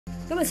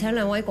今日請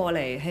兩位過嚟，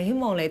係希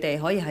望你哋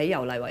可以喺尤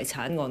麗遺產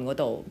案嗰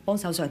度幫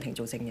手上庭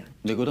做證人。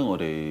你覺得我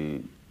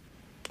哋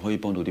可以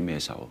幫到啲咩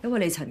手？因為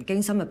你曾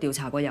經深入調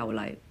查過尤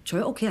麗，除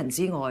咗屋企人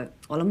之外，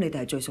我諗你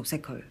哋係最熟悉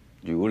佢。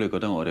如果你覺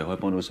得我哋可以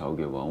幫到手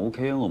嘅話，我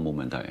OK 啊，我冇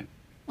問題。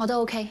我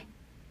都 OK。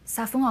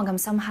殺夫案咁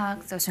深刻，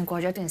就算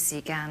過咗一段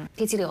時間，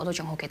啲資料我都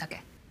仲好記得嘅。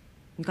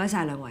唔該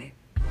晒兩位。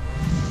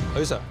許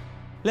Sir，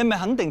 你係咪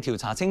肯定調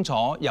查清楚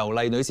尤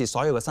麗女士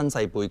所有嘅身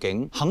世背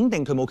景？肯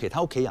定佢冇其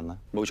他屋企人啊？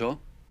冇錯。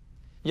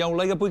尤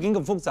麗嘅背景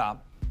咁複雜，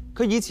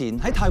佢以前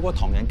喺泰國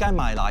唐人街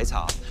賣奶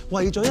茶，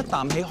為咗一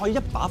啖氣可以一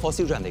把火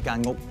燒咗人哋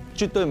間屋，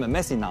絕對唔係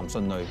咩善男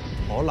信女。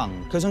可能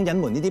佢想隱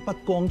瞞呢啲不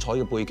光彩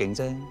嘅背景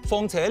啫。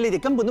況且你哋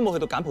根本都冇去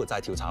到柬埔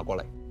寨調查過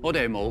嚟。我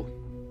哋係冇，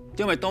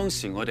因為當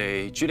時我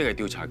哋主力係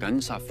調查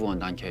緊殺夫案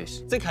單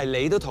case。即係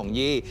你都同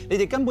意，你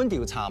哋根本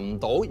調查唔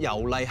到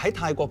尤麗喺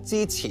泰國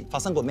之前發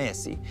生過咩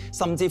事，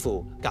甚至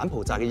乎柬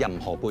埔寨嘅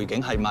任何背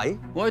景係咪？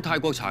我喺泰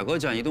國查嗰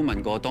陣，亦都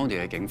問過當地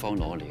嘅警方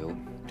攞料。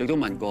亦都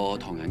問過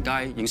唐人街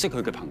認識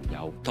佢嘅朋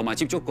友，同埋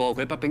接觸過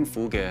佢喺北兵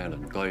府嘅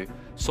鄰居，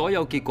所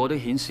有結果都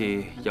顯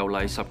示尤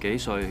麗10幾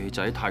歲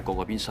就喺泰國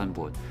嗰邊生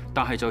活，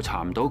但係就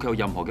查唔到佢有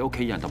任何嘅屋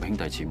企人同兄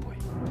弟姊妹。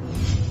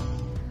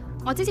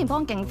我之前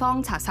幫警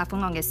方查殺夫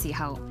案嘅時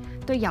候，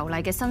對尤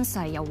麗嘅身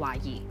世有懷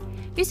疑，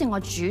於是我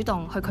主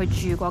動去佢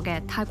住過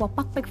嘅泰國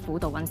北壁府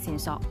度揾線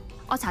索。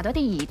我查到一啲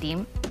疑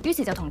點，於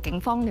是就同警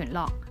方聯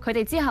絡，佢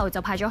哋之後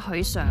就派咗許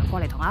Sir 過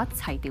嚟同我一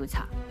齊調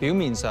查。表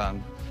面上，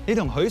你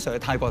同許 Sir 去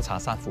泰國查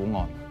殺夫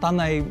案，但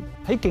係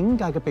喺警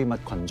界嘅秘密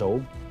群組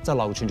就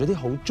流傳咗啲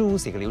好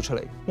juicy 嘅料出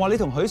嚟，話你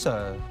同許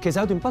Sir 其實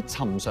有段不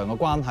尋常嘅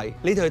關係。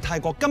你哋去泰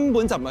國根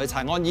本就唔係去查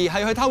案，而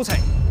係去偷情。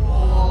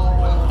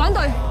反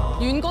對，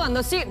原個人律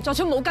師作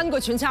出冇根據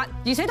揣測，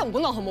而且同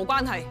本案毫無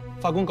關係。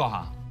法官閣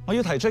下，我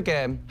要提出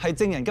嘅係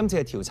證人今次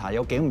嘅調查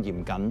有幾咁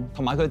嚴謹，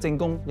同埋佢嘅證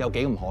供有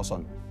幾咁可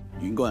信。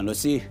原個人律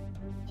師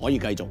可以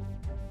繼續。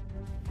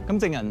咁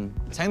證人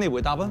請你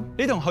回答啊！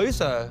你同許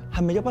Sir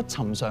係咪有不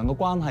尋常嘅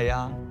關係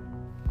啊？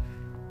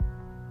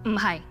唔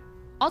係，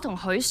我同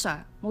許 Sir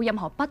冇任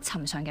何不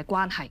尋常嘅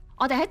關係。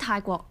我哋喺泰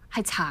國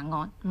係查案，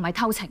唔係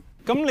偷情。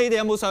咁你哋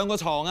有冇上過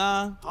床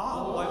啊？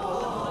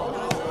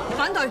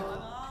反對，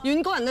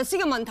原個人律師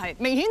嘅問題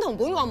明顯同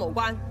本案無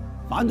關。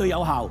反對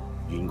有效。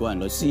原個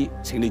人律師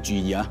請你注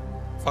意啊！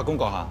法官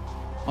閣下，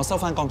我收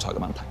翻剛才嘅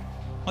問題。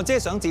我只係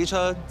想指出，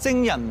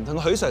證人同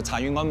許 Sir 查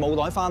完案冇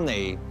耐翻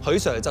嚟，許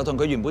Sir 就同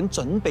佢原本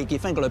準備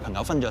結婚嘅女朋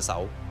友分咗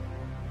手。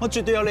我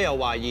絕對有理由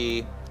懷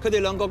疑佢哋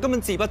兩個根本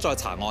志不在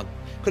查案，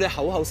佢哋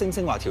口口聲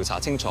聲話調查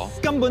清楚，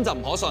根本就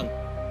唔可信。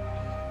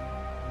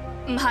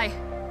唔係，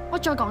我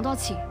再講多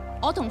次，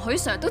我同許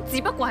Sir 都只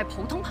不過係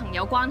普通朋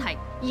友關係，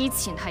以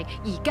前係，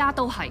而家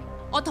都係。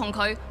我同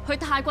佢去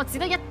泰國只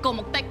得一個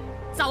目的，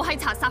就係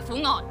查殺夫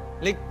案。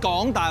你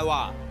講大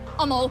話！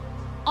我冇。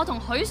我同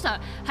許 Sir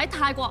喺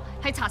泰國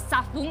係查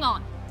殺夫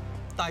案。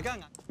大家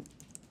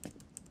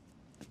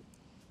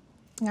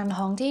銀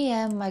行啲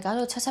嘢唔係搞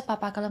到七七八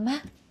八㗎啦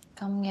咩？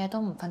咁夜都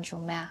唔瞓做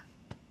咩啊？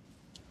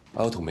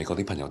我同美國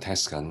啲朋友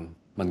test 緊，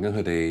問緊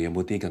佢哋有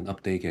冇啲更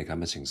update 嘅加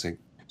密程式。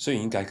雖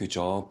然已經解決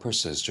咗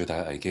Persis 最大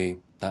嘅危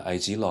機，但魏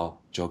子樂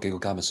仲有幾個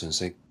加密信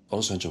息，我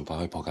都想盡快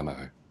可以破解埋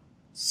佢。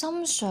森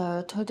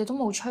Sir 佢哋都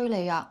冇催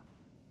你啊？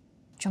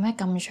做咩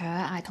咁長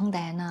嗌通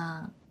頂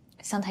啊？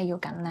身體要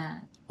緊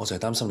啊！我就係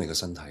擔心你嘅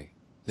身體，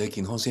你嘅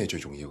健康先係最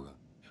重要嘅。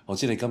我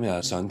知你今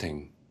日上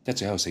庭一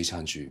直喺度死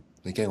撐住，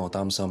你驚我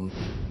擔心，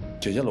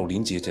就一路捏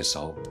自己隻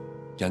手，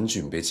忍住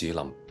唔俾自己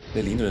淋。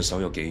你捏到隻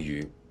手有幾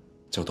瘀，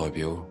就代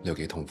表你有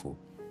幾痛苦。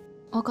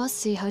我嗰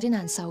時有啲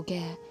難受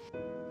嘅，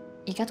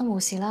而家都冇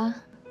事啦。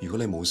如果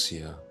你冇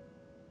事啊，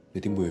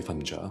你點會瞓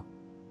唔着啊？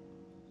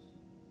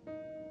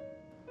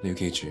你要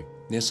記住，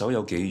你隻手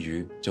有幾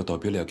瘀，就代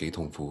表你有幾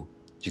痛苦，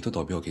亦都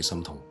代表我幾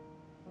心痛。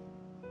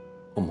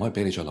我唔可以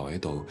俾你再留喺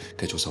度，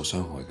繼續受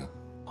傷害㗎。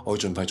我會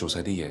盡快做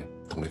晒啲嘢，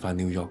同你返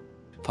New York，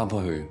返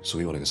返去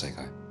屬於我哋嘅世界。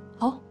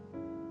好，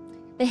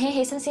你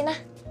起身先啦。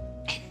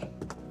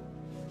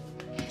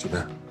做咩？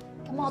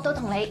咁我都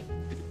同你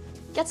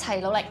一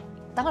齊努力，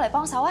等我嚟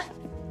幫手啊！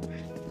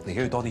你而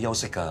家要多啲休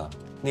息㗎，呢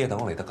嘢等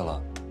我嚟得㗎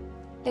啦。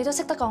你都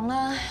識得講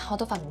啦，我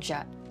都瞓唔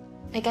着。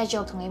你繼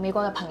續同你美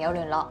國嘅朋友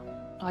聯絡，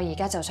我而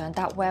家就上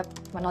Dark Web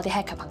揾我啲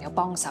hacker 朋友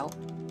幫手，